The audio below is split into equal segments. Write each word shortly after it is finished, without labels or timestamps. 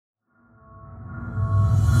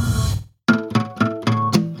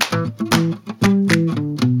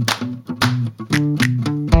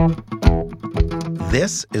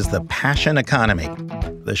This is The Passion Economy,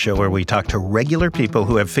 the show where we talk to regular people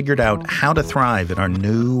who have figured out how to thrive in our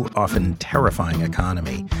new, often terrifying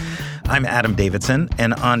economy. I'm Adam Davidson,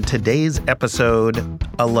 and on today's episode,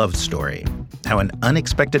 a love story. How an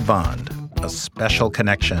unexpected bond, a special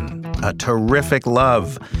connection, a terrific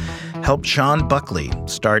love helped Sean Buckley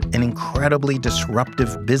start an incredibly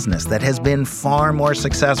disruptive business that has been far more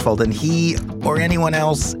successful than he or anyone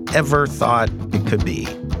else ever thought it could be.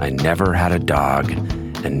 I never had a dog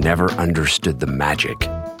and never understood the magic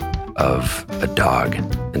of a dog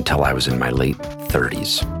until I was in my late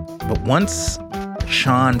 30s. But once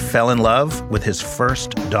Sean fell in love with his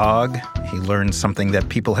first dog, he learned something that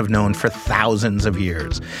people have known for thousands of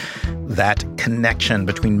years. That connection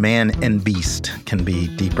between man and beast can be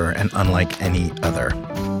deeper and unlike any other.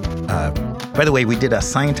 By the way, we did a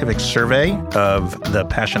scientific survey of the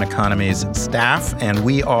Passion Economy's staff, and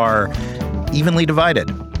we are evenly divided.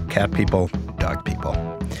 Cat people, dog people.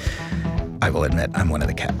 I will admit I'm one of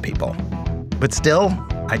the cat people. But still,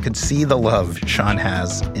 I could see the love Sean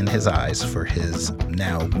has in his eyes for his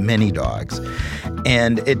now many dogs.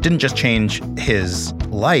 And it didn't just change his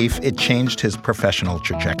life, it changed his professional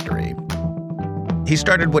trajectory. He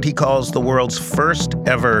started what he calls the world's first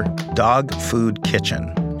ever dog food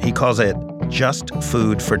kitchen. He calls it Just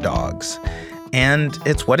Food for Dogs. And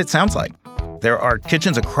it's what it sounds like. There are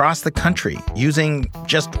kitchens across the country using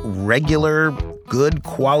just regular, good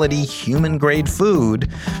quality, human-grade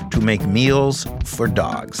food to make meals for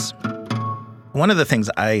dogs. One of the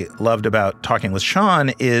things I loved about talking with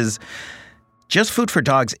Sean is Just Food for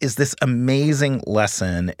Dogs is this amazing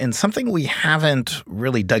lesson in something we haven't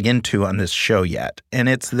really dug into on this show yet, and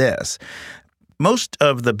it's this. Most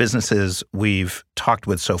of the businesses we've talked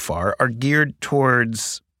with so far are geared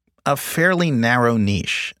towards a fairly narrow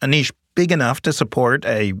niche, a niche big enough to support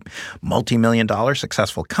a multi-million-dollar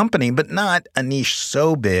successful company, but not a niche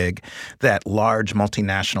so big that large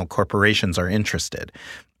multinational corporations are interested.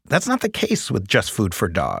 That's not the case with Just Food for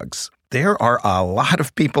Dogs. There are a lot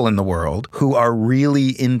of people in the world who are really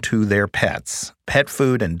into their pets. Pet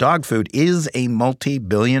food and dog food is a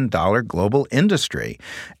multi-billion-dollar global industry.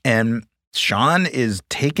 And Sean is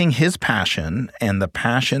taking his passion and the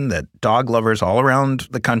passion that dog lovers all around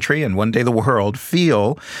the country and one day the world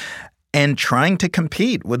feel and trying to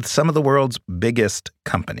compete with some of the world's biggest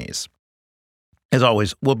companies. As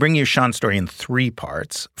always, we'll bring you Sean's story in three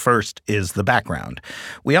parts. First is the background.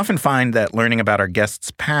 We often find that learning about our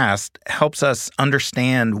guests' past helps us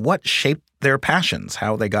understand what shaped their passions,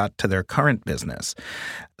 how they got to their current business.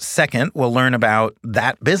 Second, we'll learn about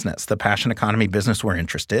that business, the Passion Economy business we're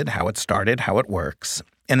interested, how it started, how it works.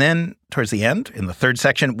 And then, towards the end, in the third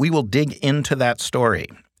section, we will dig into that story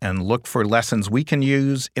and look for lessons we can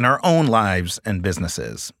use in our own lives and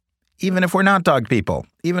businesses, even if we're not dog people,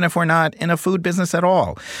 even if we're not in a food business at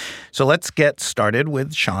all. So let's get started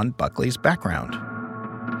with Sean Buckley's background.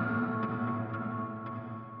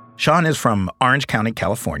 Sean is from Orange County,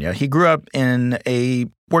 California. He grew up in a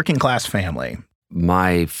working-class family.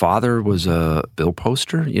 My father was a bill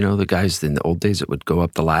poster, the guys in the old days that would go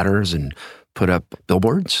up the ladders and put up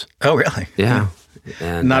billboards. Oh, really? Yeah.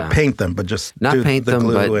 And, not paint them, but just not do paint the them,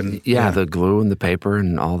 glue but the glue and the paper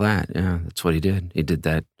and all that. Yeah, that's what he did. He did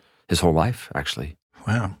that his whole life, actually.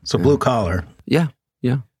 Wow. So blue collar. Yeah.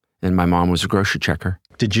 And my mom was a grocery checker.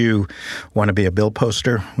 Did you want to be a bill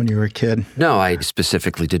poster when you were a kid? No, I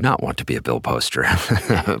specifically did not want to be a bill poster.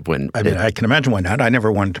 I can imagine why not. I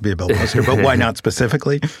never wanted to be a bill poster, but why not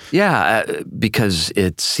specifically? Yeah, because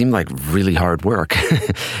it seemed like really hard work.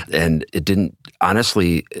 And it didn't,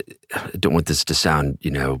 honestly, I don't want this to sound,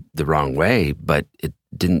 the wrong way, but it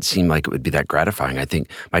didn't seem like it would be that gratifying. I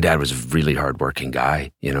think my dad was a really hardworking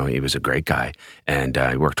guy. He was a great guy. And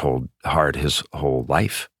he worked hard his whole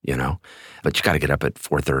life, But you got to get up at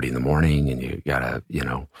 4:30 in the morning and you got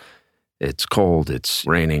to, it's cold, it's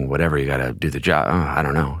raining, whatever, you got to do the job. I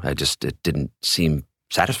don't know. It didn't seem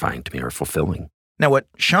satisfying to me or fulfilling. Now, what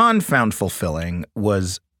Sean found fulfilling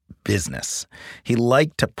was business. He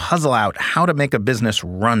liked to puzzle out how to make a business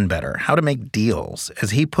run better, how to make deals.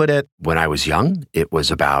 As he put it, when I was young, it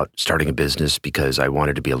was about starting a business because I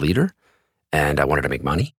wanted to be a leader and I wanted to make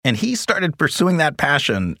money. And he started pursuing that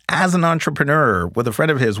passion as an entrepreneur with a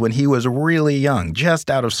friend of his when he was really young,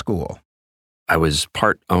 just out of school. I was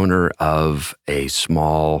part owner of a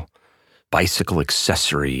small bicycle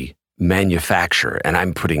accessory manufacturer, and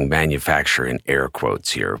I'm putting manufacturer in air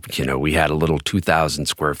quotes here. We had a little 2,000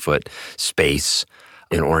 square foot space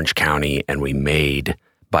in Orange County, and we made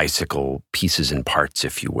bicycle pieces and parts,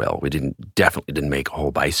 if you will. We definitely didn't make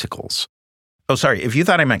whole bicycles. Oh, sorry. If you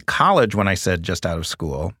thought I meant college when I said just out of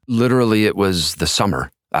school. Literally, it was the summer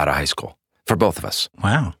out of high school. for both of us.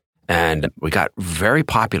 Wow. And we got very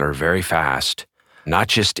popular very fast, not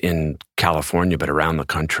just in California, but around the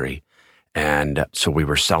country. And so we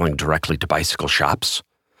were selling directly to bicycle shops.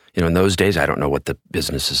 In those days, I don't know what the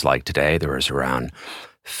business is like today. There was around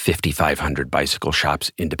 5,500 bicycle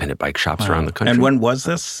shops, independent bike shops around the country. And when was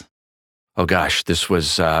this? Oh, gosh, this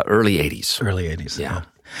was early 80s. Early 80s. Yeah.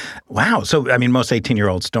 Wow. So, most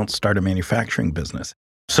 18-year-olds don't start a manufacturing business.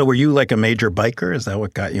 So were you like a major biker? Is that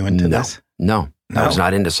what got you into this? No. I was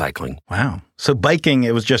not into cycling. Wow. So biking,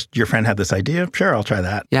 it was just your friend had this idea? Sure, I'll try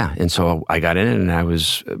that. Yeah. And so I got in it, and I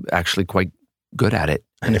was actually quite good at it.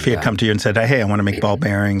 And if he had come to you and said, hey, I want to make ball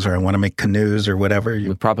bearings or I want to make canoes or whatever.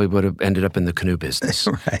 We probably would have ended up in the canoe business.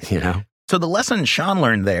 Right. So the lesson Sean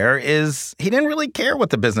learned there is he didn't really care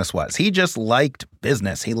what the business was. He just liked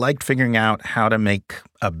business. He liked figuring out how to make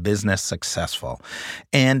a business successful.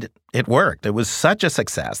 And it worked. It was such a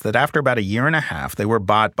success that after about a year and a half, they were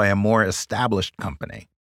bought by a more established company.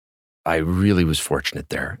 I really was fortunate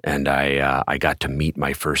there. And I got to meet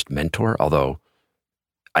my first mentor, although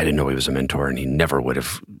I didn't know he was a mentor, and he never would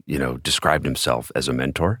have, described himself as a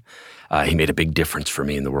mentor. He made a big difference for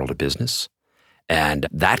me in the world of business. And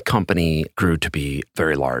that company grew to be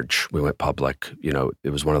very large. We went public. It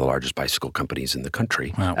was one of the largest bicycle companies in the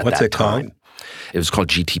country. Wow. What's it called? It was called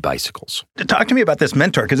GT Bicycles. Talk to me about this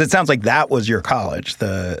mentor, because it sounds like that was your college,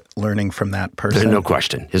 the learning from that person. There's no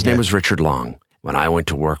question. His name was Richard Long. When I went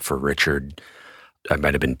to work for Richard, I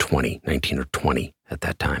might have been 19 or 20 at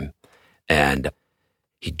that time. And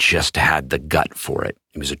he just had the gut for it.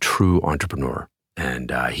 He was a true entrepreneur,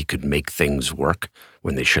 and he could make things work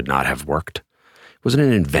when they should not have worked. He wasn't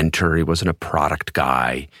an inventor. He wasn't a product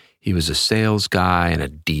guy. He was a sales guy and a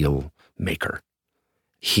deal maker.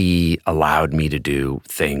 He allowed me to do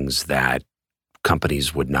things that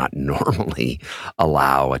companies would not normally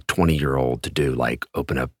allow a 20-year-old to do, like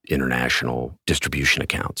open up international distribution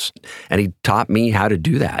accounts. And he taught me how to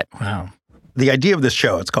do that. Wow. The idea of this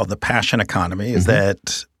show, it's called The Passion Economy, is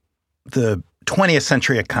that the 20th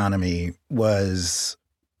century economy was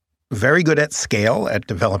very good at scale, at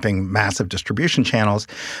developing massive distribution channels,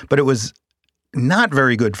 but it was not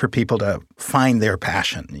very good for people to find their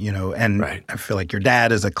passion, and right. I feel like your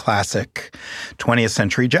dad is a classic 20th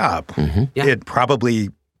century job. Yeah. It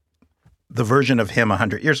probably, the version of him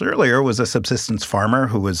 100 years earlier was a subsistence farmer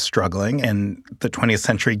who was struggling, and the 20th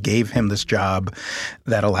century gave him this job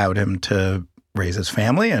that allowed him to raise his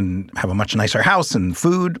family and have a much nicer house and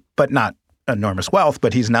food, but not enormous wealth.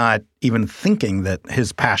 But he's not even thinking that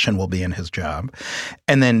his passion will be in his job.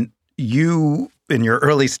 And then you, in your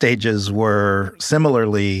early stages, were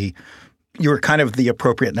similarly, you were kind of the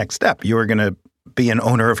appropriate next step. You were going to be an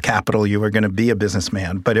owner of capital. You were going to be a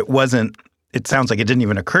businessman. But it wasn't, it sounds like it didn't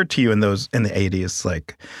even occur to you in the 80s,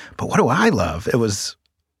 like, but what do I love? It was,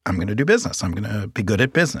 I'm going to do business. I'm going to be good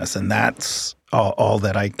at business. And that's all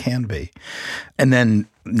that I can be. And then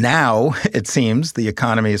now, it seems, the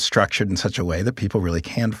economy is structured in such a way that people really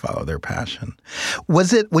can follow their passion.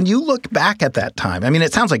 Was it, when you look back at that time,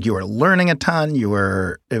 it sounds like you were learning a ton, you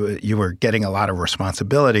were getting a lot of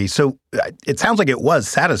responsibility. So it sounds like it was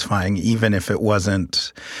satisfying, even if it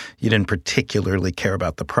wasn't, you didn't particularly care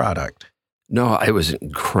about the product. No, it was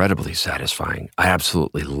incredibly satisfying. I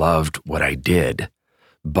absolutely loved what I did.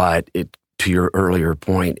 But to your earlier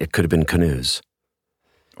point, it could have been canoes.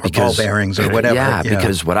 Or ball bearings or whatever. Yeah,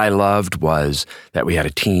 because what I loved was that we had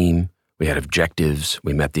a team, we had objectives,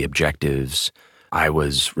 we met the objectives. I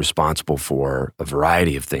was responsible for a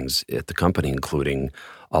variety of things at the company, including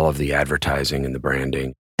all of the advertising and the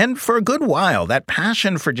branding. And for a good while, that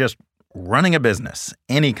passion for just running a business,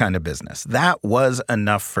 any kind of business, that was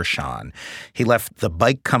enough for Sean. He left the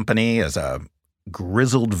bike company as a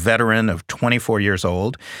grizzled veteran of 24 years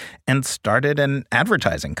old and started an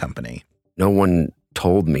advertising company. No one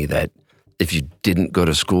told me that if you didn't go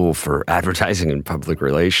to school for advertising and public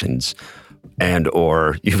relations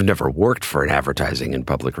or you've never worked for an advertising and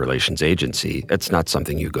public relations agency, it's not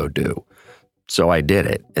something you go do. So I did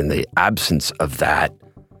it. And the absence of that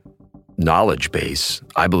knowledge base,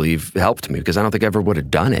 I believe, helped me because I don't think I ever would have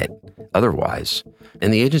done it otherwise.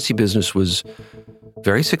 And the agency business was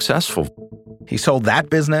very successful. He sold that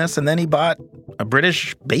business, and then he bought a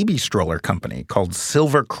British baby stroller company called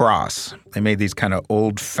Silver Cross. They made these kind of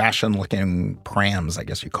old-fashioned looking prams, I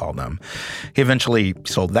guess you call them. He eventually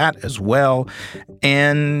sold that as well,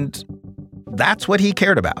 and that's what he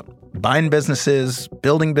cared about. Buying businesses,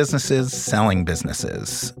 building businesses, selling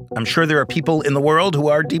businesses. I'm sure there are people in the world who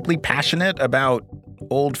are deeply passionate about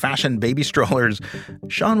old-fashioned baby strollers.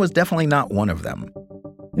 Sean was definitely not one of them.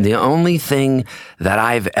 The only thing that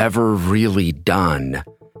I've ever really done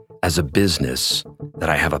as a business that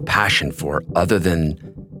I have a passion for other than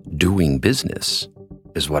doing business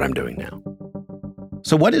is what I'm doing now.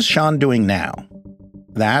 So what is Sean doing now?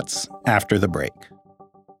 That's after the break.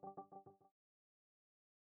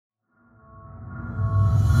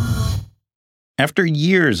 After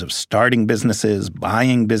years of starting businesses,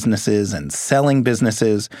 buying businesses, and selling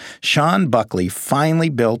businesses, Sean Buckley finally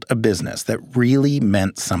built a business that really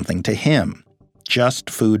meant something to him. Just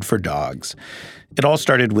food for dogs. It all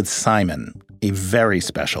started with Simon, a very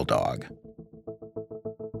special dog.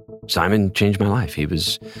 Simon changed my life.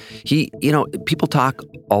 People talk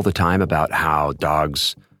all the time about how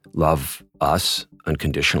dogs love us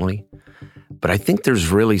unconditionally, but I think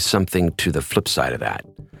there's really something to the flip side of that,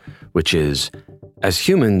 which is, as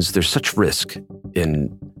humans, there's such risk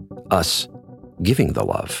in us giving the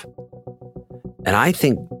love. And I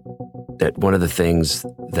think that one of the things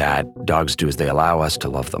that dogs do is they allow us to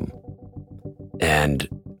love them, and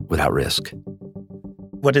without risk.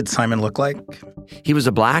 What did Simon look like? He was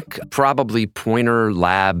a black, probably pointer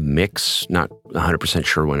lab mix, not 100%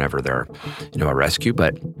 sure whenever they're, a rescue,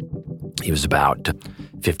 but he was about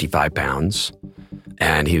 55 pounds,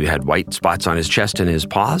 and he had white spots on his chest and his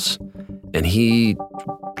paws, and he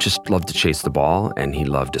just loved to chase the ball, and he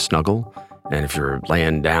loved to snuggle. And if you're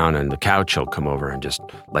laying down on the couch, he'll come over and just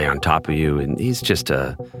lay on top of you, and he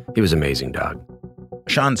was an amazing dog.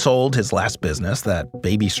 Sean sold his last business, that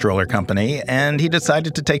baby stroller company, and he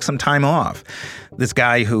decided to take some time off. This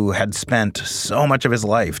guy who had spent so much of his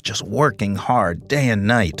life just working hard day and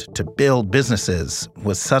night to build businesses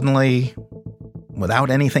was suddenly without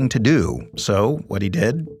anything to do. So what he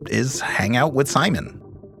did is hang out with Simon.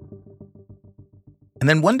 And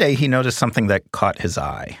then one day he noticed something that caught his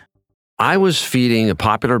eye. I was feeding a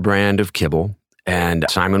popular brand of kibble, and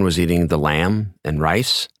Simon was eating the lamb and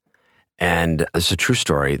rice. And this is a true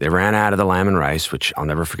story. They ran out of the lamb and rice, which I'll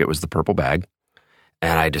never forget was the purple bag.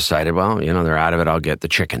 And I decided, well, they're out of it. I'll get the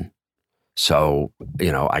chicken. So,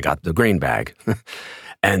 I got the green bag.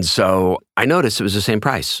 And so I noticed it was the same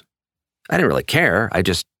price. I didn't really care. I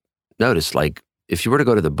just noticed, if you were to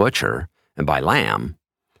go to the butcher and buy lamb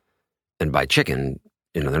and buy chicken,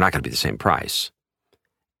 they're not going to be the same price.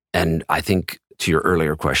 And I think to your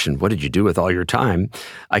earlier question, what did you do with all your time?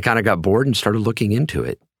 I kind of got bored and started looking into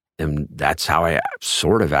it. And that's how I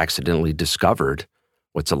sort of accidentally discovered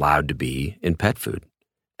what's allowed to be in pet food.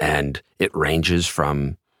 And it ranges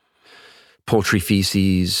from poultry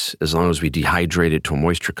feces, as long as we dehydrate it to a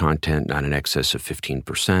moisture content not in excess of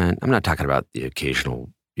 15%. I'm not talking about the occasional,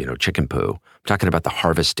 chicken poo. I'm talking about the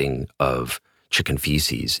harvesting of chicken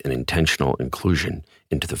feces and intentional inclusion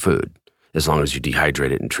into the food, as long as you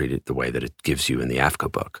dehydrate it and treat it the way that it gives you in the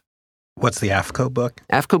AAFCO book. What's the AAFCO book?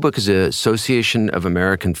 AAFCO book is the Association of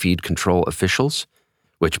American Feed Control Officials,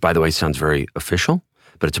 which, by the way, sounds very official,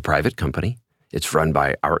 but it's a private company. It's run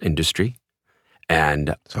by our industry.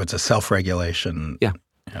 And so it's a self-regulation. Yeah.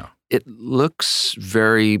 It looks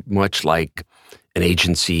very much like an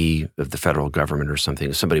agency of the federal government or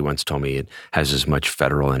something. Somebody once told me it has as much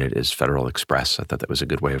federal in it as Federal Express. I thought that was a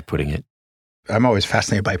good way of putting it. I'm always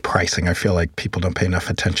fascinated by pricing. I feel like people don't pay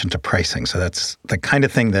enough attention to pricing. So that's the kind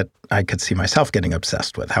of thing that I could see myself getting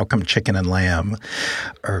obsessed with. How come chicken and lamb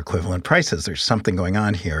are equivalent prices? There's something going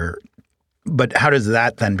on here. But how does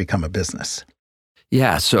that then become a business?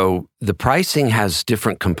 Yeah, so the pricing has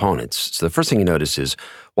different components. So the first thing you notice is,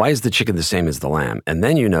 why is the chicken the same as the lamb? And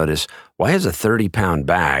then you notice, why is a 30-pound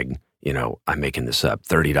bag, I'm making this up,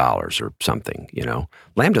 $30 or something,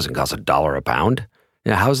 Lamb doesn't cost $1 a pound.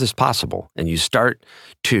 How is this possible? And you start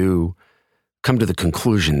to come to the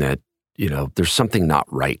conclusion that, there's something not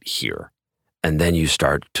right here. And then you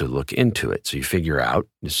start to look into it. So you figure out,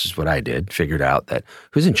 this is what I did, figured out that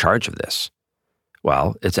who's in charge of this?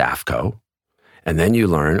 Well, it's AAFCO. And then you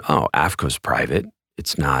learn, AAFCO's private.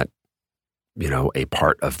 It's not, a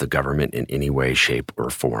part of the government in any way, shape, or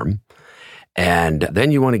form. And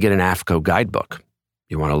then you want to get an AAFCO guidebook.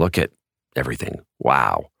 You want to look at everything.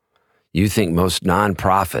 Wow. You think most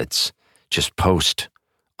nonprofits just post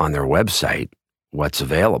on their website what's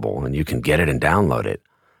available and you can get it and download it.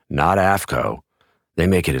 Not AAFCO. They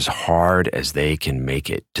make it as hard as they can make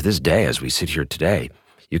it. To this day, as we sit here today,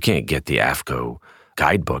 you can't get the AAFCO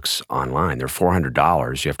guidebooks online. They're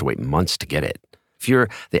 $400. You have to wait months to get it. If you're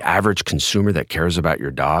the average consumer that cares about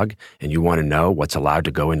your dog and you want to know what's allowed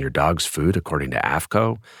to go in your dog's food according to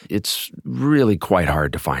AAFCO, it's really quite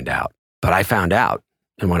hard to find out. But I found out.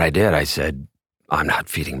 And when I did, I said, I'm not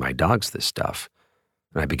feeding my dogs this stuff.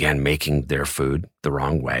 And I began making their food the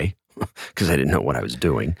wrong way because I didn't know what I was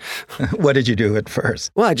doing. What did you do at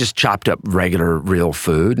first? Well, I just chopped up regular, real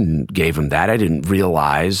food and gave them that. I didn't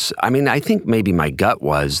realize. I think maybe my gut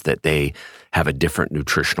was that they have a different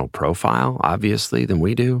nutritional profile, obviously, than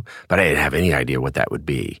we do. But I didn't have any idea what that would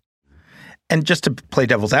be. And just to play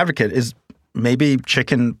devil's advocate, is maybe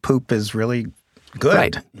chicken poop is really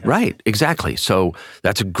good. Right, exactly. So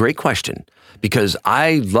that's a great question because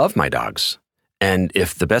I love my dogs. And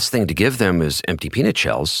if the best thing to give them is empty peanut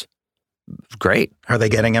shells, great. Are they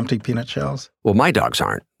getting empty peanut shells? Well, my dogs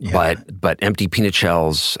aren't, Yeah. but empty peanut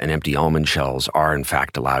shells and empty almond shells are in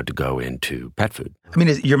fact allowed to go into pet food. I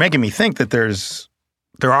mean, you're making me think that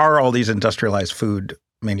there are all these industrialized food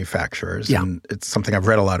manufacturers, Yeah. and it's something I've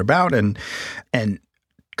read a lot about, and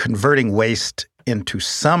converting waste into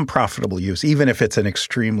some profitable use, even if it's an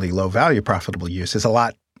extremely low value profitable use, is a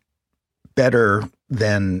lot better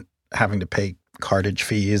than having to pay cartage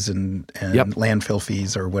fees and landfill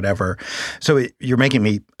fees or whatever. So you're making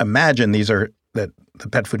me imagine that the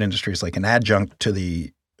pet food industry is like an adjunct to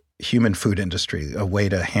the human food industry, a way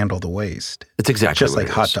to handle the waste. It's exactly just what like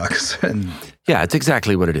it hot is. dogs. And Yeah, it's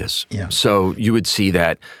exactly what it is. Yeah. So you would see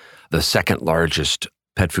that the second largest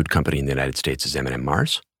pet food company in the United States is M&M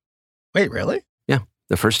Mars. wait, really? Yeah.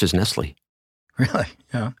 The first is Nestle. Really?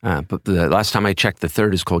 Yeah. But the last time I checked, the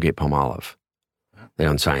third is Colgate-Palmolive. They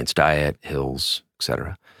own Science Diet, Hills, et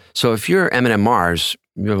cetera. So if you're M&M Mars,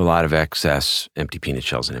 you have a lot of excess empty peanut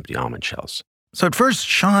shells and empty almond shells. So at first,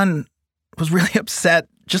 Sean was really upset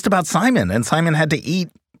just about Simon, and Simon had to eat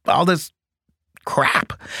all this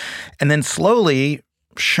crap. And then slowly,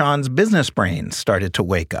 Sean's business brain started to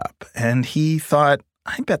wake up, and he thought,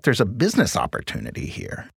 I bet there's a business opportunity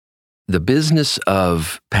here. The business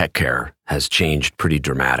of pet care has changed pretty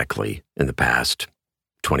dramatically in the past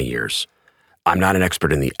 20 years. I'm not an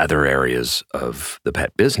expert in the other areas of the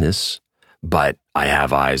pet business, but I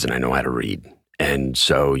have eyes and I know how to read. And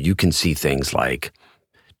so you can see things like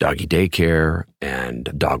doggy daycare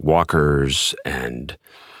and dog walkers and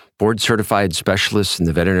board-certified specialists in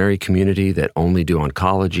the veterinary community that only do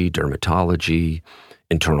oncology, dermatology,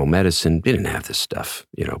 internal medicine. They didn't have this stuff,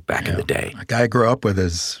 back in the day. A guy I grew up with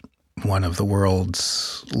is one of the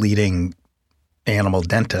world's leading animal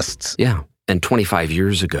dentists. Yeah. And 25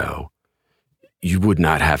 years ago, you would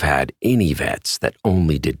not have had any vets that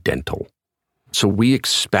only did dental. So we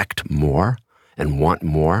expect more and want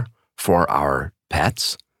more for our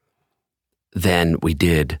pets than we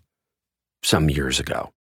did some years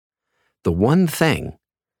ago. The one thing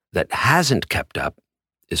that hasn't kept up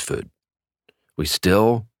is food. We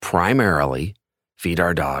still primarily feed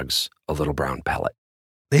our dogs a little brown pellet.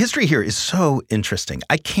 The history here is so interesting.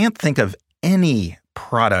 I can't think of any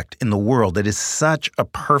product in the world that is such a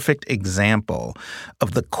perfect example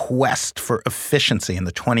of the quest for efficiency in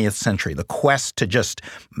the 20th century, the quest to just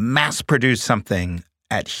mass produce something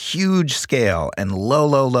at huge scale and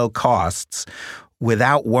low costs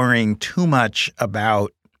without worrying too much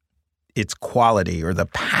about its quality or the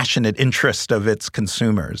passionate interest of its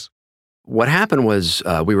consumers. What happened was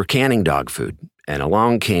we were canning dog food, and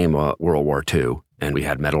along came World War II, and we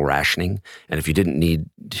had metal rationing. And if you didn't need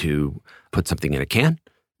to put something in a can,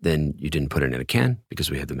 then you didn't put it in a can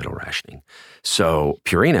because we had the metal rationing. So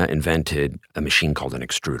Purina invented a machine called an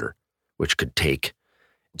extruder, which could take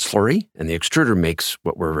slurry, and the extruder makes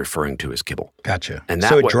what we're referring to as kibble. Gotcha. And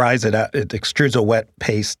so it dries it out. It extrudes a wet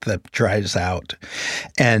paste that dries out.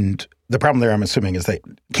 And the problem there, I'm assuming, is that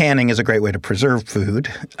canning is a great way to preserve food.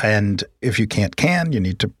 And if you can't can, you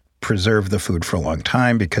need to preserve the food for a long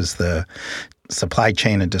time because the supply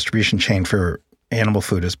chain and distribution chain for animal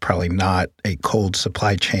food is probably not a cold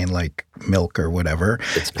supply chain like milk or whatever.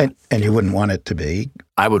 It's not. And you wouldn't want it to be.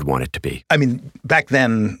 I would want it to be. I mean, back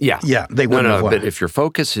then, they wouldn't have No, wanted but if your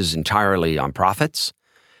focus is entirely on profits,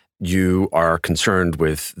 you are concerned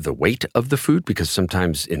with the weight of the food because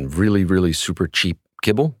sometimes in really, really super cheap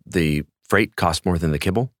kibble, the freight costs more than the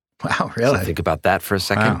kibble. Wow, really? So think about that for a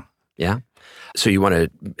second. Wow. Yeah. So you want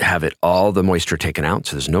to have all the moisture taken out.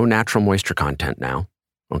 So there's no natural moisture content now,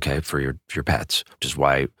 okay, for your pets, which is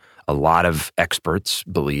why a lot of experts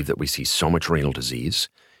believe that we see so much renal disease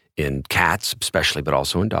in cats especially, but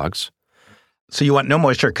also in dogs. So you want no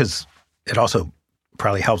moisture because it also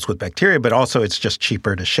probably helps with bacteria, but also it's just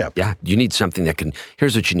cheaper to ship. Yeah. You need something that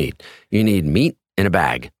here's what you need. You need meat in a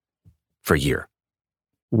bag for a year.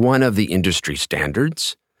 One of the industry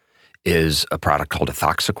standards is a product called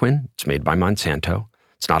ethoxyquin. It's made by Monsanto.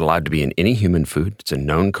 It's not allowed to be in any human food. It's a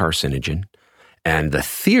known carcinogen. And the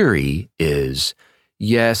theory is,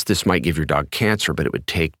 yes, this might give your dog cancer, but it would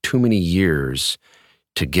take too many years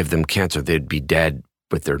to give them cancer. They'd be dead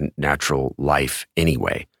with their natural life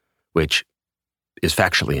anyway, which is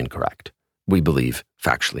factually incorrect. We believe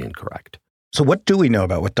factually incorrect. So what do we know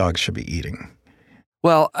about what dogs should be eating?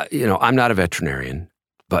 Well, I'm not a veterinarian,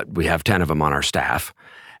 but we have 10 of them on our staff.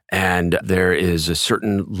 And there is a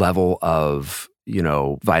certain level of,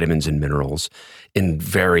 vitamins and minerals in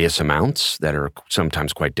various amounts that are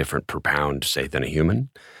sometimes quite different per pound, say, than a human.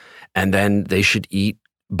 And then they should eat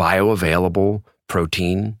bioavailable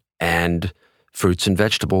protein and fruits and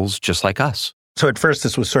vegetables just like us. So at first,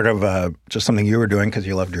 this was sort of just something you were doing because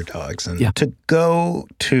you loved your dogs. And to go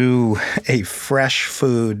to a fresh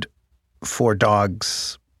food for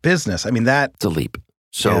dogs business, I mean, that's a leap.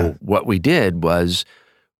 So what we did was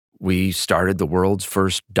we started the world's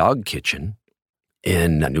first dog kitchen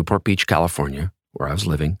in Newport Beach, California, where I was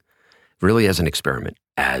living, really as an experiment,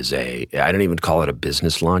 I don't even call it a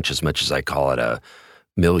business launch as much as I call it a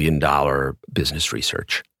 $1 million business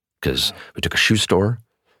research. Because we took a shoe store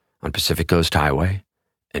on Pacific Coast Highway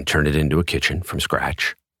and turned it into a kitchen from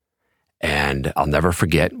scratch. And I'll never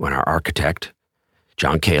forget when our architect,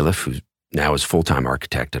 John Califf, who now is full-time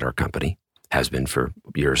architect at our company, has been for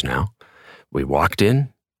years now, we walked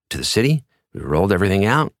in to the city, we rolled everything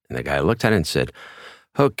out, and the guy looked at it and said,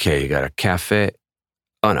 okay, you got a cafe.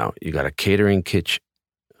 Oh no, you got a catering kitchen.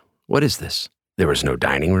 What is this? There was no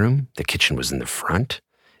dining room. The kitchen was in the front.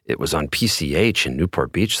 It was on PCH in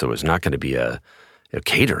Newport Beach, so it was not going to be a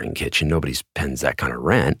catering kitchen. Nobody spends that kind of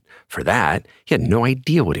rent for that. He had no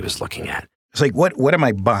idea what he was looking at. It's like, what am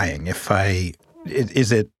I buying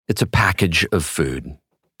is it? It's a package of food,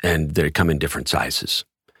 and they come in different sizes,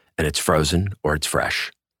 and it's frozen or it's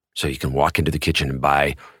fresh. So you can walk into the kitchen and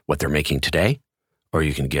buy what they're making today, or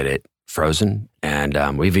you can get it frozen.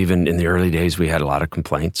 And we've even, in the early days, we had a lot of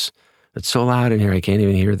complaints. It's so loud in here, I can't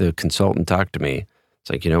even hear the consultant talk to me. It's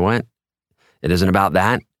like, you know what? It isn't about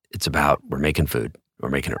that. It's about we're making food. We're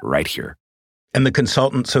making it right here. And the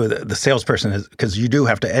consultant, so the salesperson is, because you do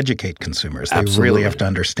have to educate consumers. They Absolutely. Really have to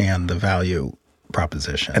understand the value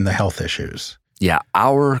proposition and the health issues. Yeah,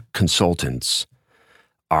 our consultants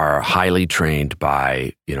are highly trained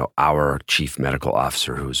by, our chief medical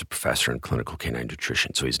officer, who is a professor in clinical canine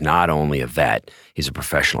nutrition. So he's not only a vet, he's a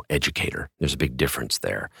professional educator. There's a big difference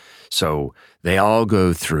there. So they all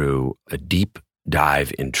go through a deep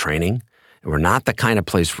dive in training. And we're not the kind of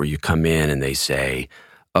place where you come in and they say,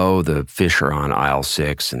 oh, the fish are on aisle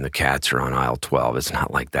 6 and the cats are on aisle 12. It's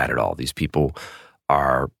not like that at all. These people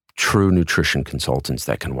are true nutrition consultants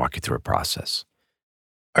that can walk you through a process.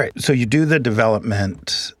 All right. So you do the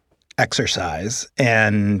development exercise,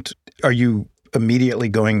 and are you immediately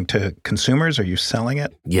going to consumers? Are you selling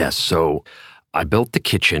it? Yes. So I built the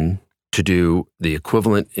kitchen to do the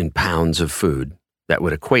equivalent in pounds of food that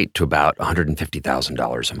would equate to about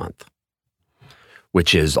 $150,000 a month,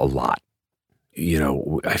 which is a lot.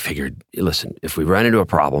 I figured, listen, if we run into a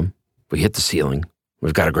problem, we hit the ceiling,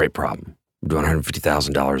 we've got a great problem. We're doing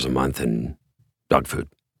 $150,000 a month in dog food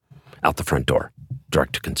out the front door,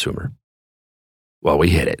 direct to consumer. Well, we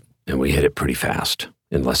hit it, and we hit it pretty fast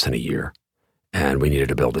in less than a year. And we needed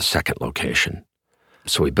to build a second location.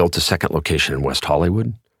 So we built a second location in West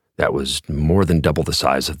Hollywood that was more than double the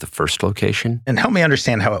size of the first location. And help me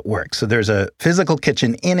understand how it works. So there's a physical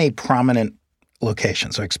kitchen in a prominent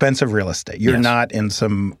location, so expensive real estate. You're not in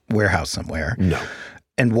some warehouse somewhere. No.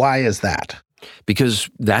 And why is that? Because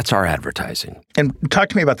that's our advertising. And talk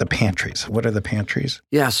to me about the pantries. What are the pantries?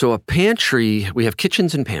 Yeah, so a pantry, we have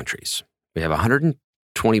kitchens and pantries. We have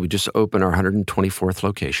 120, we just opened our 124th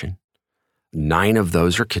location. 9 of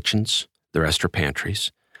those are kitchens, the rest are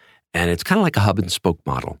pantries. And it's kind of like a hub and spoke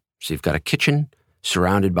model. So you've got a kitchen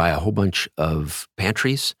surrounded by a whole bunch of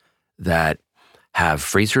pantries that have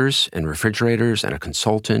freezers and refrigerators and a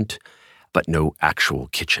consultant, but no actual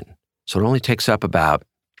kitchen. So it only takes up about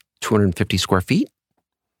 250 square feet,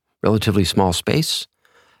 relatively small space.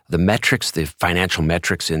 The metrics, the financial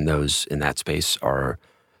metrics in that space are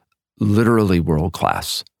literally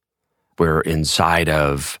world-class. We're inside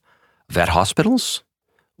of vet hospitals.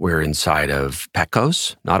 We're inside of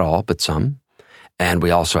Petcos, not all, but some. And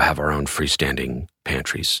we also have our own freestanding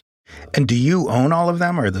pantries. And do you own all of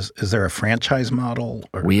them, or is there a franchise model?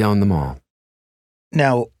 We own them all.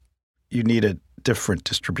 Now, you need a different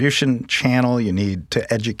distribution channel. You need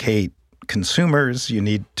to educate consumers. You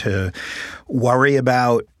need to worry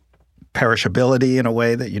about perishability in a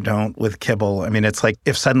way that you don't with kibble. I mean, it's like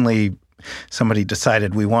if suddenly somebody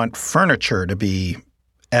decided we want furniture to be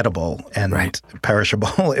edible and perishable,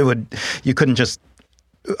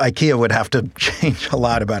 IKEA would have to change a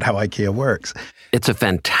lot about how IKEA works. It's a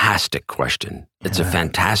fantastic question. It's a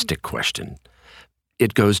fantastic question.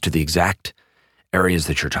 It goes to the exact areas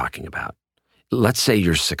that you're talking about. Let's say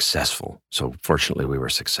you're successful. So fortunately, we were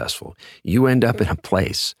successful. You end up in a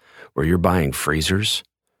place where you're buying freezers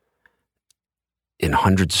in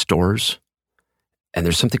 100 stores, and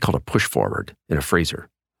there's something called a push forward in a freezer.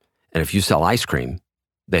 And if you sell ice cream,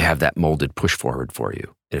 they have that molded push forward for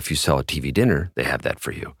you. And if you sell a TV dinner, they have that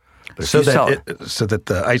for you. But so that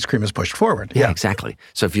the ice cream is pushed forward. Yeah, exactly.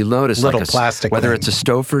 So if you notice little plastic whether thing. it's a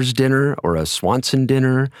Stouffer's dinner or a Swanson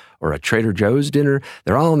dinner or a Trader Joe's dinner,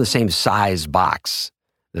 they're all in the same size box.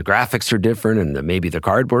 The graphics are different and maybe the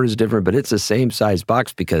cardboard is different, but it's the same size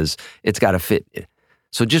box because it's got to fit.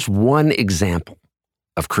 So just one example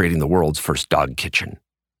of creating the world's first dog kitchen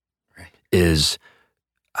is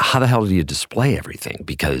how the hell do you display everything?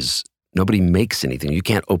 Because nobody makes anything. You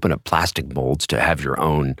can't open up plastic molds to have your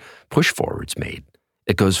own push forwards made.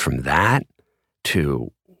 It goes from that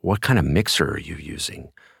to what kind of mixer are you using?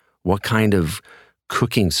 What kind of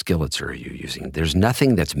cooking skillets are you using? There's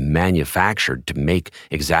nothing that's manufactured to make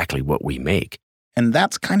exactly what we make. And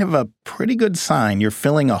that's kind of a pretty good sign you're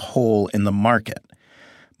filling a hole in the market.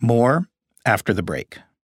 More after the break.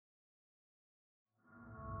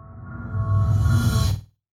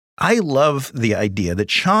 I love the idea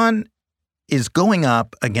that Sean is going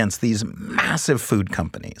up against these massive food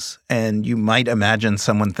companies. And you might imagine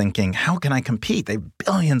someone thinking, how can I compete? They have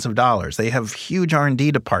billions of dollars. They have huge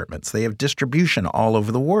R&D departments. They have distribution all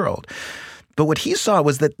over the world. But what he saw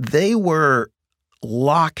was that they were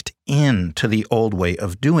locked into the old way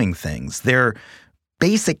of doing things. Their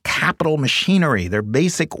basic capital machinery, their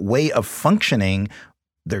basic way of functioning,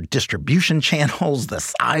 their distribution channels, the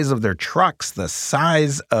size of their trucks, the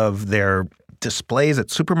size of their displays at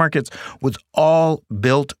supermarkets was all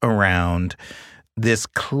built around this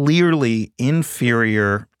clearly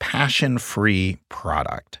inferior, passion-free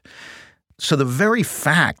product. So the very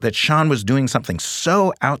fact that Sean was doing something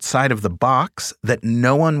so outside of the box that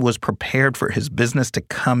no one was prepared for his business to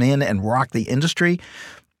come in and rock the industry,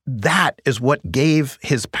 that is what gave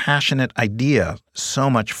his passionate idea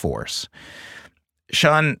so much force.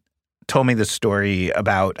 Sean told me this story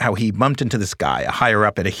about how he bumped into this guy, a higher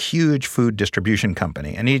up at a huge food distribution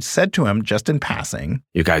company. And he said to him, just in passing,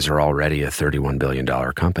 you guys are already a $31 billion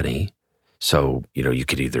company. So, you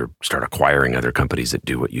could either start acquiring other companies that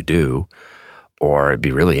do what you do, or it'd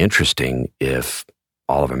be really interesting if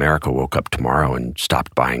all of America woke up tomorrow and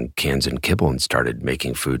stopped buying cans and kibble and started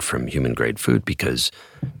making food from human-grade food, because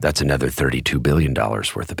that's another $32 billion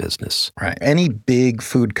worth of business. Right. Any big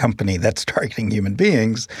food company that's targeting human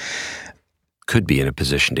beings could be in a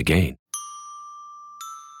position to gain.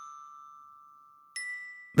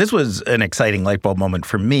 This was an exciting light bulb moment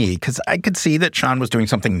for me because I could see that Sean was doing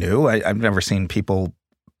something new. I've never seen people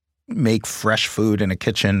make fresh food in a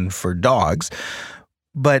kitchen for dogs.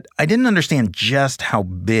 But I didn't understand just how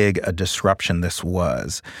big a disruption this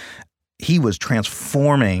was. He was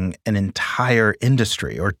transforming an entire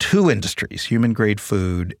industry, or two industries, human-grade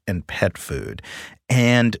food and pet food.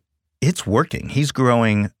 And it's working. He's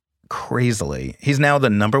growing crazily. He's now the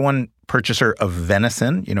number one purchaser of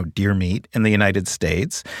venison, deer meat, in the United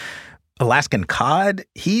States. Alaskan cod,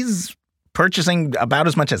 he's purchasing about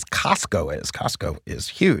as much as Costco is. Costco is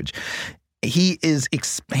huge. He is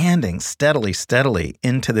expanding steadily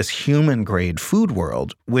into this human-grade food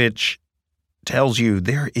world, which tells you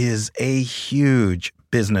there is a huge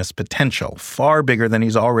business potential, far bigger than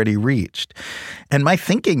he's already reached. And my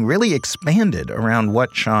thinking really expanded around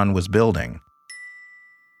what Sean was building.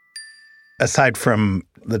 Aside from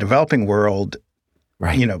the developing world,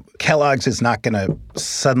 right. Kellogg's is not going to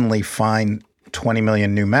suddenly find 20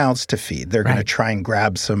 million new mouths to feed. They're going to try and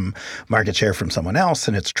grab some market share from someone else,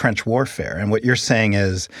 and it's trench warfare. And what you're saying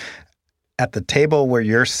is, at the table where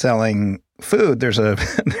you're selling food, there's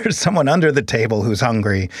someone under the table who's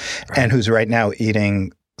hungry and who's right now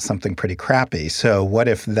eating something pretty crappy. So what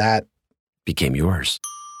if that became yours?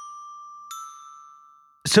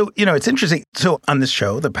 So, it's interesting. So on this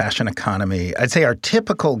show, The Passion Economy, I'd say our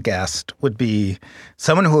typical guest would be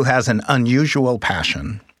someone who has an unusual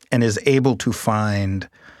passion and is able to find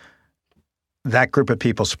that group of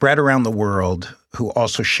people spread around the world who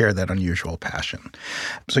also share that unusual passion.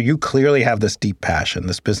 So you clearly have this deep passion.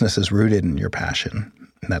 This business is rooted in your passion,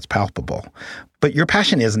 and that's palpable. But your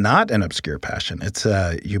passion is not an obscure passion. It's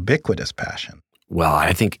a ubiquitous passion. Well,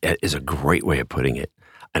 I think it is a great way of putting it.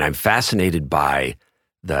 And I'm fascinated by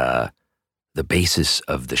the basis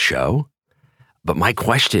of the show. But my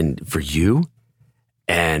question for you,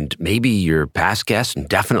 and maybe your past guests and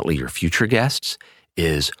definitely your future guests,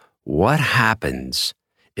 is what happens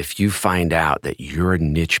if you find out that your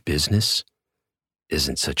niche business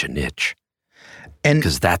isn't such a niche?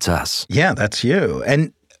 Because that's us. Yeah, that's you.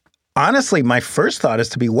 And honestly, my first thought is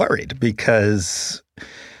to be worried because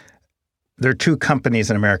there are two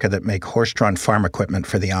companies in America that make horse-drawn farm equipment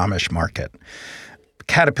for the Amish market.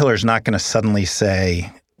 Caterpillar's not going to suddenly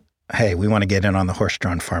say, hey, we want to get in on the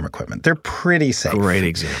horse-drawn farm equipment. They're pretty safe. Great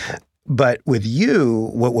example. But with you,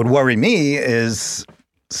 what would worry me is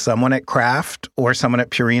someone at Kraft or someone at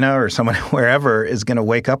Purina or someone wherever is going to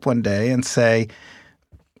wake up one day and say,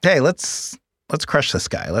 hey, let's crush this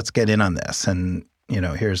guy. Let's get in on this. And,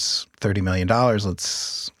 here's $30 million.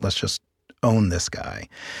 Let's just own this guy.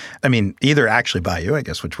 I mean, either actually buy you, I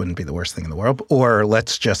guess, which wouldn't be the worst thing in the world, or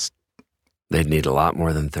let's just... They'd need a lot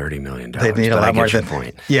more than $30 million. They'd need a lot more than...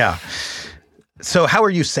 point. Yeah. So how are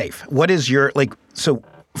you safe? What is your... So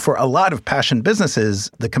for a lot of passion businesses,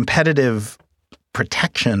 the competitive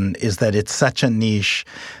protection is that it's such a niche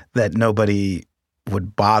that nobody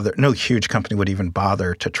would bother, no huge company would even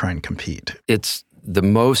bother to try and compete. It's the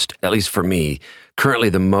most, at least for me, currently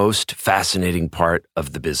the most fascinating part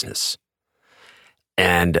of the business.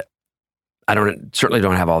 And I certainly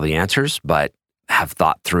don't have all the answers, but have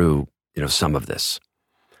thought through, some of this.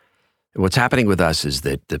 What's happening with us is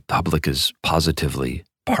that the public is positively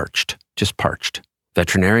parched, just parched.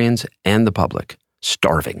 Veterinarians and the public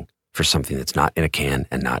starving for something that's not in a can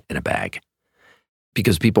and not in a bag.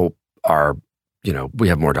 Because people are, we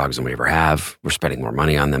have more dogs than we ever have. We're spending more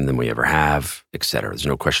money on them than we ever have, et cetera. There's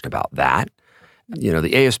no question about that. The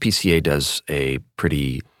ASPCA does a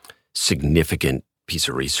pretty significant piece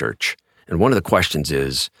of research. And one of the questions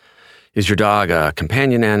is your dog a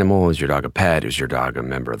companion animal? Is your dog a pet? Is your dog a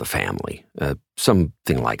member of the family?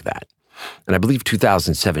 Something like that. And I believe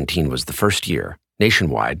 2017 was the first year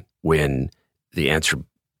nationwide when the answer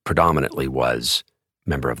predominantly was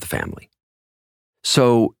member of the family.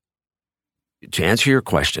 So to answer your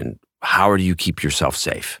question, how do you keep yourself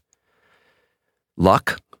safe?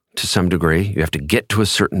 Luck, to some degree. You have to get to a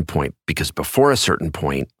certain point because before a certain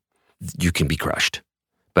point, you can be crushed.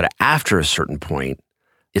 But after a certain point,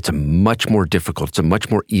 it's a much more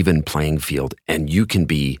even playing field, and you can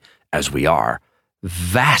be, as we are,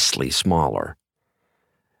 vastly smaller,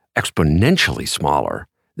 exponentially smaller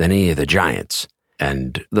than any of the giants.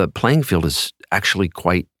 And the playing field is actually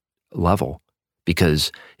quite level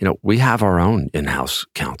because, we have our own in-house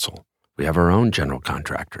counsel. We have our own general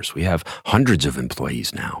contractors. We have hundreds of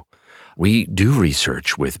employees now. We do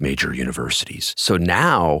research with major universities. So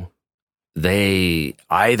now they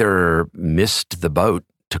either missed the boat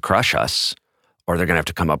to crush us, or they're going to have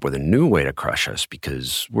to come up with a new way to crush us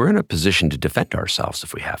because we're in a position to defend ourselves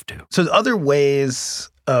if we have to. So the other ways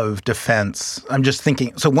of defense, I'm just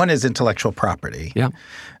thinking, so one is intellectual property. Yeah.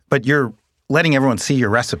 But you're letting everyone see your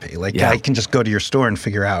recipe. Yeah. I can just go to your store and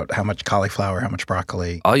figure out how much cauliflower, how much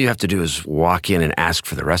broccoli. All you have to do is walk in and ask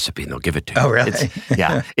for the recipe and they'll give it to you. Oh, really?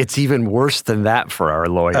 It's even worse than that for our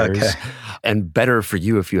lawyers. Okay. And better for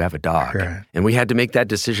you if you have a dog. Right. And we had to make that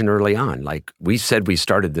decision early on. We said we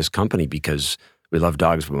started this company because we love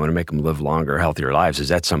dogs. We want to make them live longer, healthier lives. Is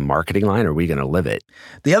that some marketing line or are we going to live it?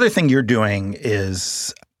 The other thing you're doing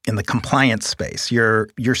is in the compliance space. You're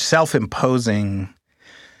self-imposing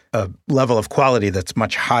a level of quality that's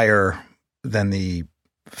much higher than the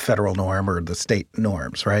federal norm or the state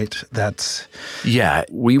norms, right? Yeah,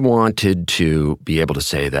 we wanted to be able to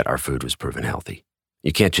say that our food was proven healthy.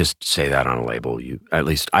 You can't just say that on a label. At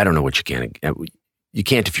least I don't know what you can. You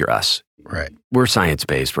can't if you're us. Right. We're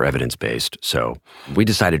science-based, we're evidence-based. So we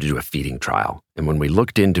decided to do a feeding trial. And when we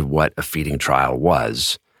looked into what a feeding trial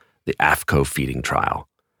was, the AAFCO feeding trial,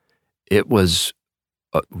 it was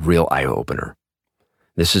a real eye-opener.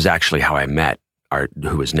 This is actually how I met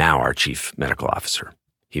who is now our chief medical officer.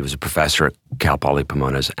 He was a professor at Cal Poly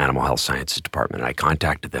Pomona's Animal Health Sciences Department. And I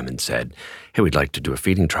contacted them and said, hey, we'd like to do a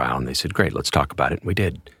feeding trial. And they said, great, let's talk about it. And we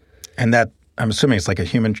did. And that, I'm assuming it's like a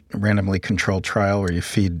human randomly controlled trial where you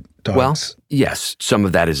feed dogs? Well, yes, some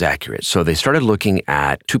of that is accurate. So they started looking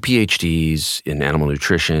at 2 PhDs in animal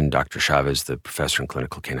nutrition. Dr. Chavez, the professor in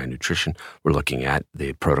clinical canine nutrition, were looking at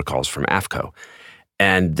the protocols from AAFCO.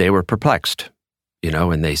 And they were perplexed,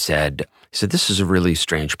 and they said, this is a really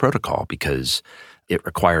strange protocol because it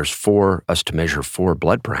requires us to measure 4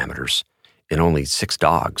 blood parameters in only 6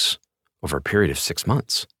 dogs over a period of 6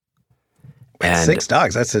 months. And 6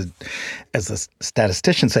 dogs, as the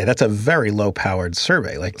statisticians say, that's a very low-powered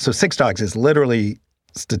survey. So 6 dogs is literally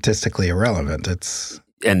statistically irrelevant.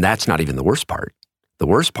 And that's not even the worst part. The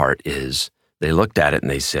worst part is they looked at it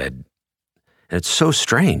and they said, and it's so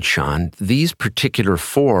strange, Sean, these particular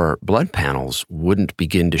 4 blood panels wouldn't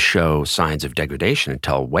begin to show signs of degradation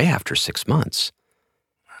until way after 6 months.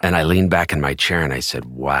 And I leaned back in my chair and I said,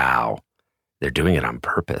 wow, they're doing it on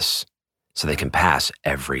purpose so they can pass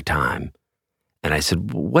every time. And I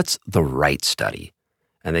said, what's the right study?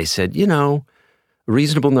 And they said, a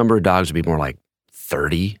reasonable number of dogs would be more like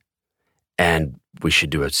 30. And we should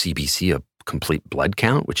do a CBC, a complete blood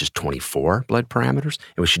count, which is 24 blood parameters.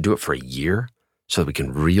 And we should do it for a year so that we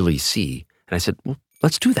can really see. And I said, well,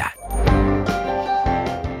 let's do that.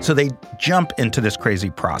 So they jump into this crazy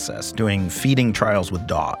process, doing feeding trials with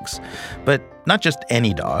dogs. But not just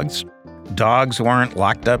any dogs. Dogs weren't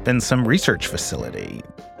locked up in some research facility.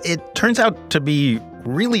 It turns out to be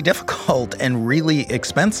really difficult and really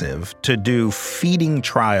expensive to do feeding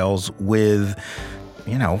trials with,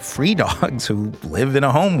 free dogs who live in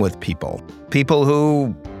a home with people. People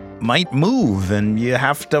who might move and you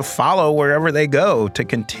have to follow wherever they go to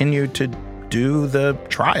continue to do the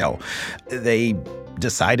trial. They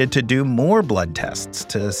decided to do more blood tests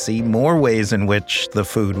to see more ways in which the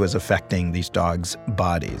food was affecting these dogs'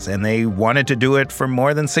 bodies. And they wanted to do it for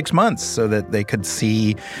more than 6 months so that they could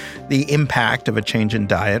see the impact of a change in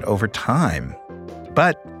diet over time.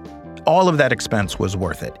 But all of that expense was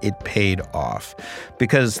worth it. It paid off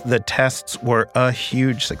because the tests were a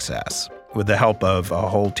huge success. With the help of a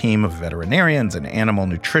whole team of veterinarians and animal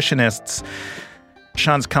nutritionists,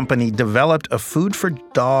 Sean's company developed a food for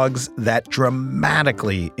dogs that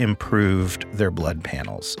dramatically improved their blood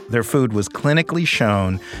panels. Their food was clinically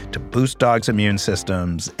shown to boost dogs' immune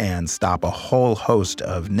systems and stop a whole host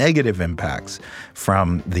of negative impacts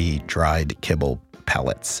from the dried kibble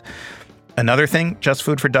pellets. Another thing Just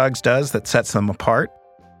Food for Dogs does that sets them apart: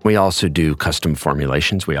 we also do custom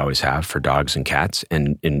formulations. We always have for dogs and cats.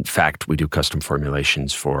 And in fact, we do custom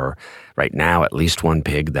formulations for, right now, at least one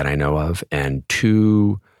pig that I know of and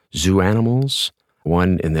 2 zoo animals,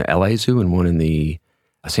 one in the LA Zoo and one in the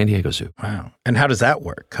San Diego Zoo. Wow. And how does that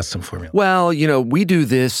work, custom formula? Well, we do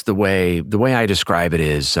this the way I describe it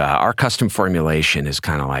is our custom formulation is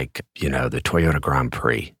kind of like, the Toyota Grand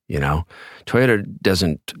Prix, Toyota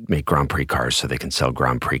doesn't make Grand Prix cars so they can sell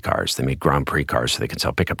Grand Prix cars. They make Grand Prix cars so they can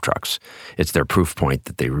sell pickup trucks. It's their proof point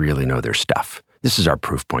that they really know their stuff. This is our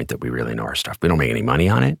proof point that we really know our stuff. We don't make any money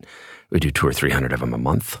on it. We do 200 or 300 of them a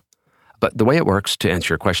month. But the way it works, to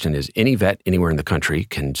answer your question, is any vet anywhere in the country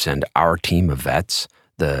can send our team of vets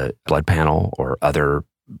the blood panel or other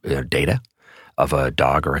data of a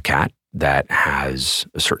dog or a cat that has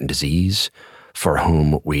a certain disease for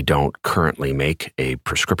whom we don't currently make a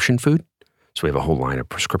prescription food. So we have a whole line of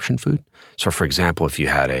prescription food. So for example, if you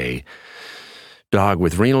had a dog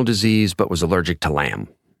with renal disease but was allergic to lamb,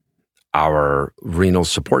 our renal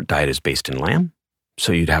support diet is based in lamb.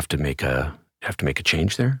 So you'd have to make a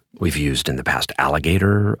change there. We've used in the past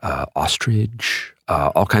alligator, ostrich,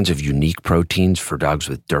 all kinds of unique proteins for dogs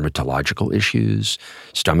with dermatological issues,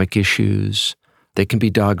 stomach issues. They can be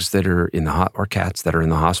dogs that are or cats that are in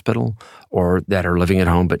the hospital or that are living at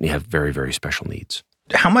home but have very, very special needs.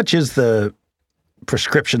 How much is the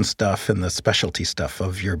prescription stuff and the specialty stuff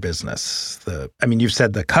of your business? You've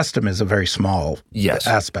said the custom is a very small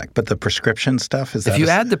aspect, but the prescription stuff is. If you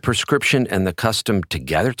add the prescription and the custom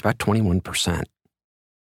together, it's about 21%.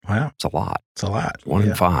 Wow. It's a lot. It's a lot. 1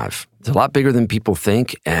 in 5. It's a lot bigger than people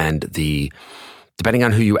think. And depending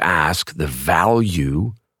on who you ask, the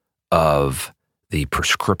value of the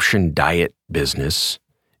prescription diet business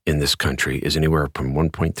in this country is anywhere from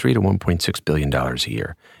 $1.3 to $1.6 billion a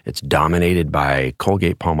year. It's dominated by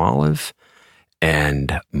Colgate-Palmolive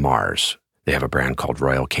and Mars. They have a brand called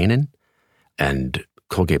Royal Canin, and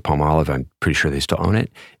Colgate-Palmolive, I'm pretty sure they still own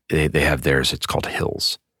it. They have theirs, it's called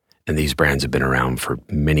Hills. And these brands have been around for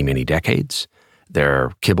many, many decades.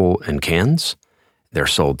 They're kibble and cans. They're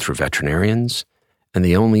sold through veterinarians. And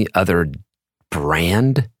the only other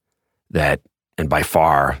brand that, and by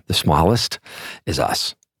far the smallest, is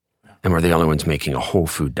us. And we're the only ones making a whole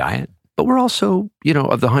food diet. But we're also,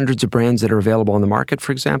 of the hundreds of brands that are available on the market,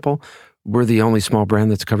 for example, we're the only small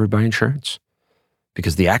brand that's covered by insurance.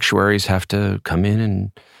 Because the actuaries have to come in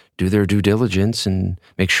and do their due diligence and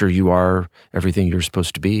make sure you are everything you're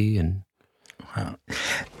supposed to be. And wow.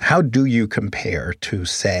 How do you compare to,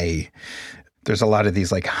 say, there's a lot of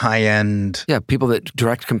these like high-end... Yeah,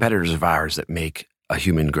 direct competitors of ours that make a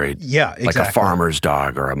human grade, exactly. Like a Farmer's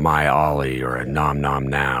Dog or a My Ollie or a Nom Nom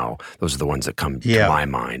Now. Those are the ones that come to my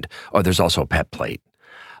mind. Oh, there's also Pet Plate.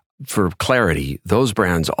 For clarity, those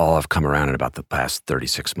brands all have come around in about the past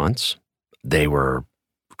 36 months. They were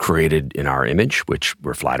created in our image, which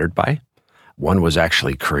we're flattered by. One was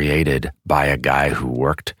actually created by a guy who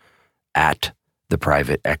worked at the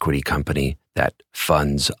private equity company that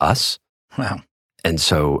funds us. Wow. And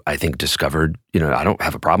so I think discovered, I don't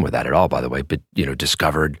have a problem with that at all, by the way, but,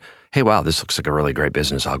 discovered, hey, wow, this looks like a really great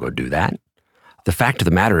business. I'll go do that. The fact of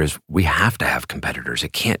the matter is we have to have competitors.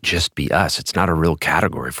 It can't just be us. It's not a real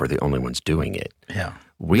category if we're the only ones doing it. Yeah.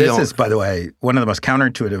 This is, by the way, one of the most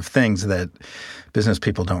counterintuitive things that business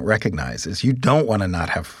people don't recognize is you don't want to not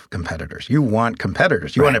have competitors. You want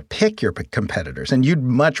competitors. You want to pick your competitors. And you'd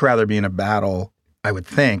much rather be in a battle I would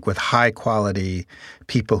think, with high quality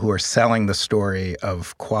people who are selling the story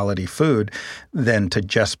of quality food than to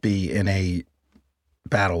just be in a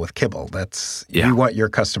battle with kibble. You want your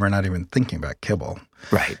customer not even thinking about kibble.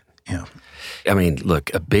 Right. Yeah. I mean,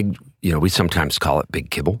 look, we sometimes call it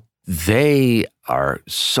big kibble. They are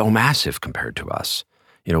so massive compared to us.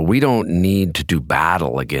 We don't need to do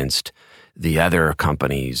battle against the other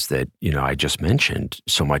companies that, I just mentioned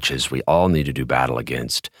so much as we all need to do battle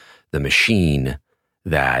against the machine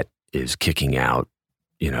that is kicking out,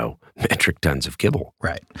 metric tons of kibble.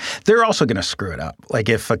 Right. They're also going to screw it up. Like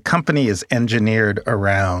if a company is engineered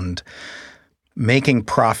around making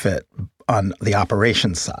profit on the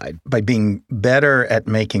operations side by being better at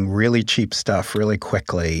making really cheap stuff really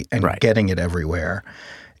quickly and getting it everywhere,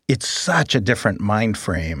 it's such a different mind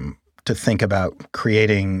frame to think about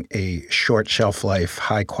creating a short shelf life,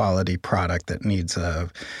 high quality product that needs a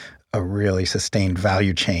really sustained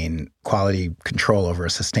value chain, quality control over a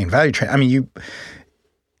sustained value chain. I mean,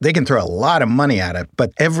 they can throw a lot of money at it,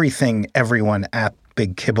 but everything everyone at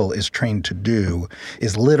Big Kibble is trained to do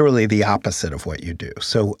is literally the opposite of what you do.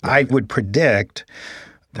 So I would predict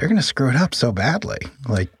they're going to screw it up so badly.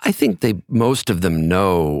 I think most of them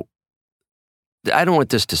know. I don't want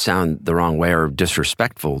this to sound the wrong way or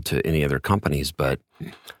disrespectful to any other companies, but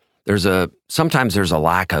sometimes there's a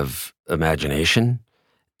lack of imagination.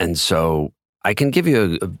 And so I can give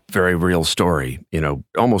you a very real story.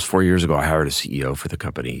 Almost 4 years ago, I hired a CEO for the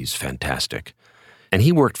company. He's fantastic. And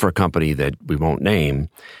he worked for a company that we won't name,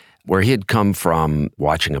 where he had come from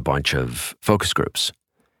watching a bunch of focus groups.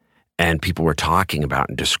 And people were talking about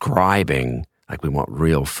and describing, like, we want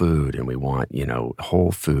real food and we want,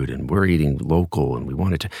 whole food and we're eating local and we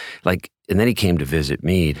wanted to, and then he came to visit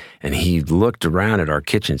me and he looked around at our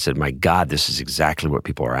kitchen and said, my God, this is exactly what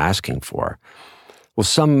people are asking for. Well,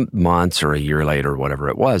 some months or a year later, whatever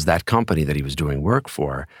it was, that company that he was doing work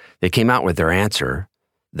for, they came out with their answer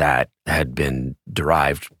that had been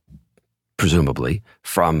derived, presumably,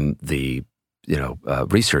 from the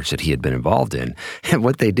research that he had been involved in. And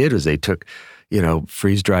what they did was they took,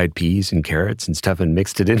 freeze-dried peas and carrots and stuff and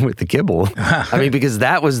mixed it in with the kibble. I mean, because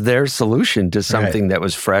that was their solution to something that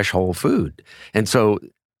was fresh, whole food. And so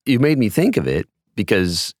you made me think of it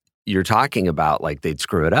because you're talking about like they'd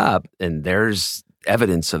screw it up, and there's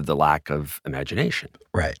evidence of the lack of imagination.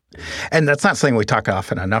 Right. And that's not something we talk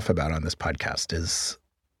often enough about on this podcast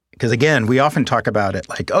because again, we often talk about it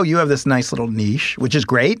like, oh, you have this nice little niche, which is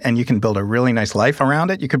great, and you can build a really nice life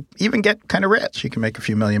around it. You could even get kind of rich. You can make a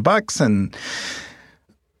few $1,000,000, and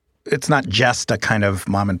it's not just a kind of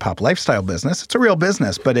mom and pop lifestyle business. It's a real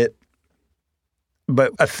business, but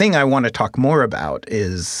a thing I want to talk more about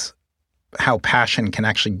is how passion can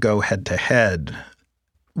actually go head to head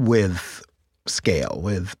with scale,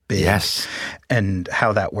 with big, and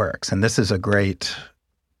how that works. And this is a great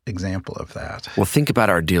example of that. Well, think about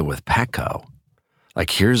our deal with Petco. Like,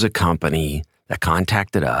 here's a company that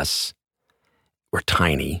contacted us. We're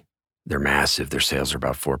tiny. They're massive. Their sales are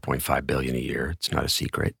about $4.5 billion a year. It's not a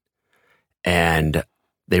secret. And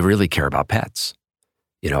they really care about pets.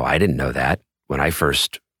 I didn't know that. When I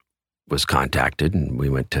first was contacted and we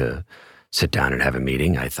went to sit down and have a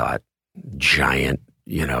meeting, I thought, giant,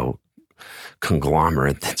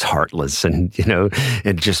 conglomerate that's heartless and,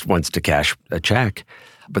 and just wants to cash a check.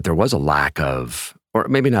 But there was a lack of, or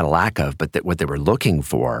maybe not a lack of, but what they were looking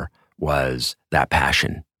for was that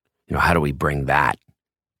passion. How do we bring that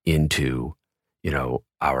into,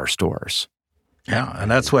 our stores? Yeah, and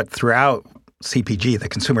that's what throughout CPG, the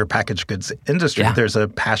consumer packaged goods industry, there's a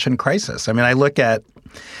passion crisis. I mean, I look at,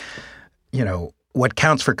 what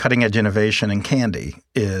counts for cutting edge innovation in candy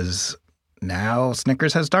is now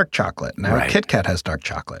Snickers has dark chocolate. Now Kit Kat has dark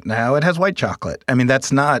chocolate. Now it has white chocolate. I mean,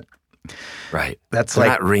 that's not... Right. That's They're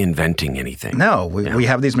not reinventing anything. No, we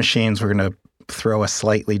have these machines. We're going to throw a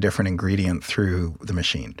slightly different ingredient through the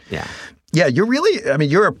machine. Yeah. Yeah,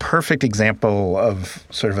 you're a perfect example of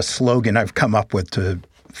sort of a slogan I've come up with to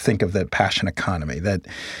think of the passion economy, that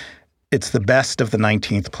it's the best of the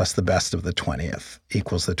 19th plus the best of the 20th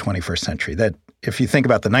equals the 21st century. That if you think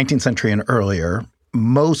about the 19th century and earlier,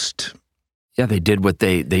 most... Yeah, they did what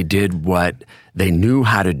they knew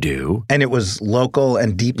how to do. And it was local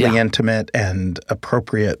and deeply intimate and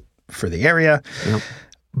appropriate for the area. Yep.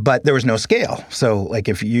 But there was no scale. So like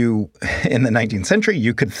if you, in the 19th century,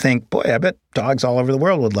 you could think, boy, I bet dogs all over the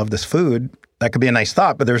world would love this food. That could be a nice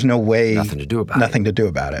thought, but there's no way. Nothing to do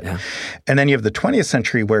about it. Yeah. And then you have the 20th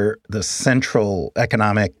century where the central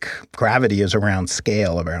economic gravity is around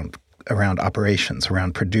scale, around around operations,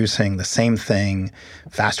 around producing the same thing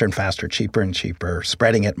faster and faster, cheaper and cheaper,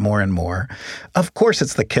 spreading it more and more. Of course,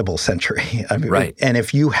 it's the kibble century. I mean, right. And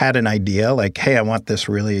if you had an idea like, hey, I want this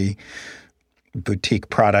really boutique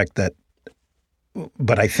product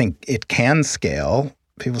but I think it can scale,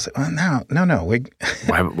 people say, oh, no.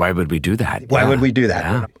 Why would we do that? Why would we do that?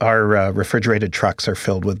 Yeah. Our refrigerated trucks are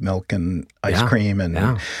filled with milk and ice cream,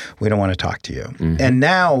 and we don't want to talk to you. Mm-hmm. And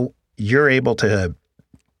now you're able to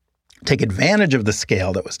take advantage of the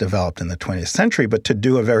scale that was developed in the 20th century, but to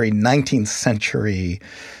do a very 19th century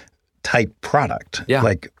type product,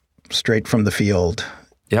 like straight from the field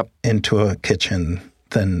into a kitchen,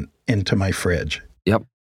 then into my fridge. Yep.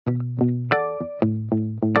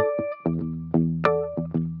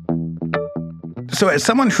 So as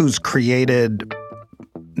someone who's created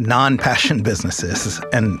non-passion businesses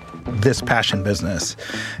and this passion business,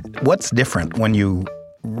 what's different when you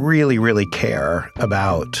really, really care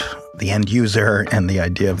about the end user and the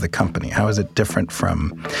idea of the company? How is it different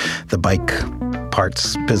from the bike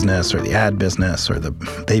parts business or the ad business or the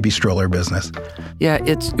baby stroller business? Yeah,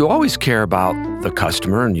 you always care about the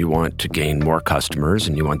customer, and you want to gain more customers,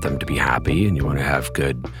 and you want them to be happy, and you want to have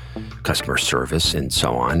good customer service and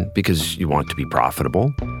so on, because you want to be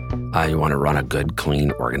profitable. You want to run a good,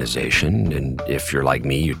 clean organization. And if you're like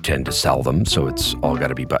me, you tend to sell them, so it's all got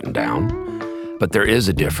to be buttoned down. But there is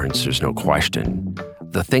a difference, there's no question.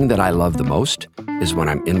 The thing that I love the most is when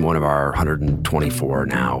I'm in one of our 124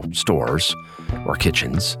 now stores or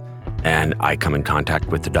kitchens, and I come in contact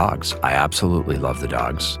with the dogs. I absolutely love the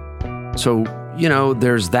dogs. So,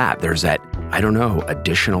 there's that,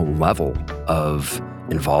 additional level of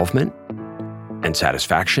involvement and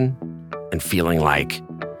satisfaction and feeling like,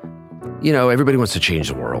 everybody wants to change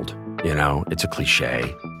the world. It's a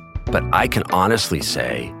cliche. But I can honestly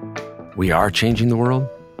say we are changing the world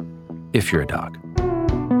if you're a dog.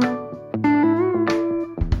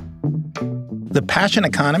 The Passion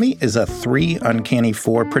Economy is a 3 Uncanny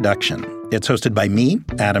 4 production. It's hosted by me,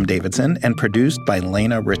 Adam Davidson, and produced by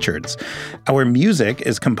Lena Richards. Our music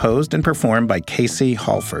is composed and performed by Casey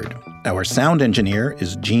Halford. Our sound engineer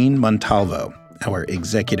is Gene Montalvo. Our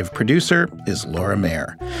executive producer is Laura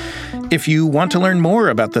Mayer. If you want to learn more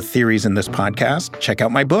about the theories in this podcast, check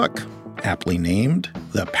out my book, aptly named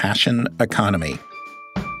The Passion Economy.